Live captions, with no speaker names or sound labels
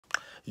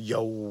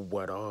Yo,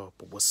 what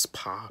up? What's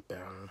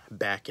poppin'?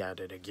 Back at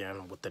it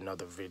again with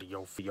another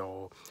video for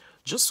y'all.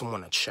 Just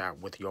want to chat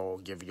with y'all,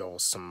 give y'all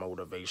some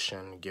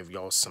motivation, give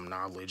y'all some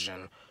knowledge,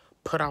 and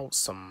put out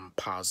some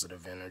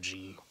positive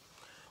energy.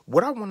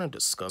 What I want to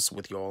discuss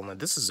with y'all, and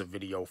this is a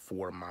video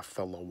for my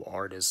fellow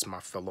artists, my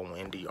fellow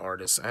indie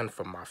artists, and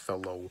for my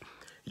fellow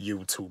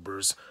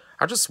YouTubers.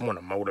 I just want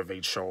to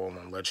motivate y'all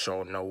and let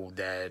y'all know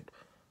that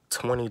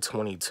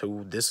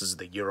 2022, this is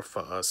the year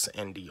for us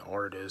indie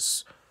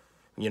artists.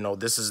 You know,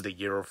 this is the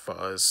year for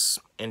us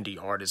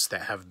indie artists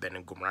that have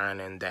been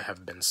grinding, that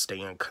have been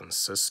staying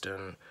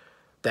consistent,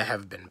 that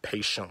have been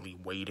patiently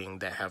waiting,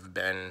 that have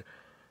been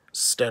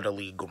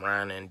steadily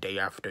grinding day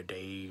after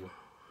day,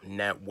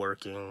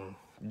 networking,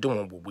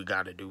 doing what we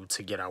gotta do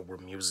to get our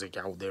music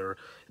out there.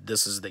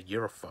 This is the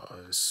year for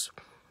us.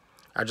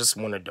 I just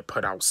wanted to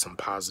put out some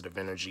positive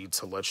energy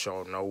to let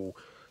y'all know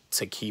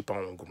to keep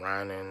on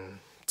grinding,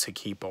 to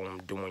keep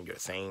on doing your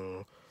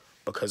thing,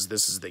 because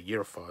this is the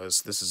year for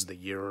us. This is the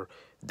year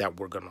that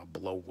we're gonna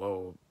blow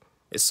up.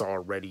 It's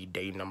already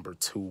day number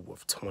 2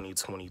 of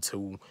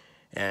 2022,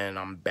 and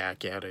I'm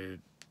back at it.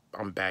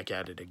 I'm back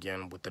at it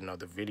again with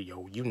another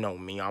video. You know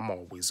me, I'm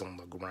always on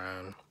the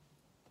grind.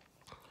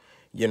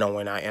 You know,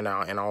 and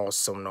I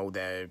also know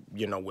that,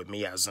 you know, with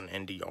me as an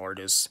indie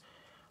artist,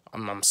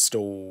 I'm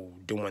still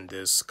doing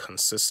this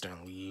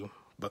consistently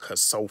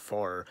because so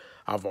far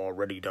I've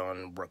already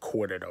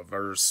recorded a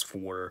verse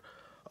for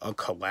a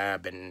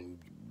collab, and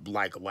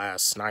like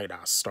last night I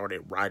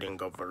started writing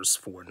a verse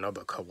for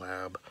another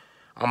collab.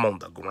 I'm on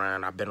the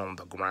grind. I've been on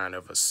the grind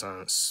ever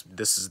since.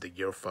 This is the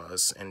year for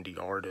us indie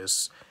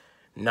artists.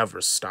 Never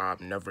stop,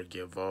 never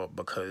give up,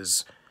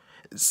 because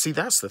see,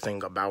 that's the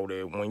thing about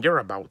it. When you're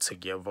about to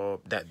give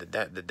up,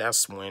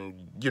 that's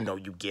when, you know,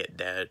 you get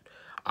that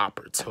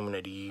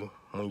opportunity.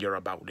 When you're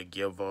about to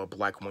give up,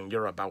 like when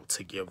you're about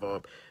to give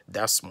up,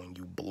 that's when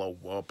you blow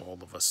up all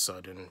of a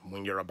sudden,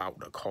 when you're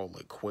about to call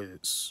it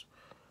quits.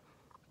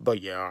 But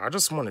yeah, I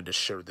just wanted to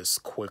share this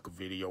quick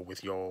video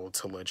with y'all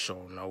to let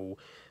y'all know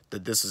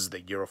that this is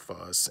the year for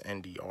us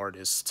indie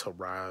artists to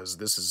rise.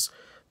 This is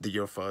the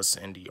year for us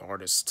indie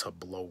artists to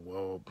blow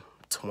up.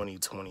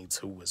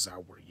 2022 is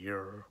our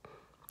year.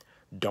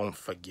 Don't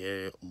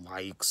forget,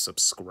 like,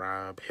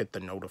 subscribe, hit the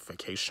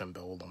notification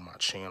bell on my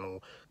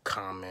channel,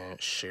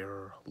 comment,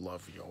 share.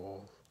 Love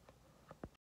y'all.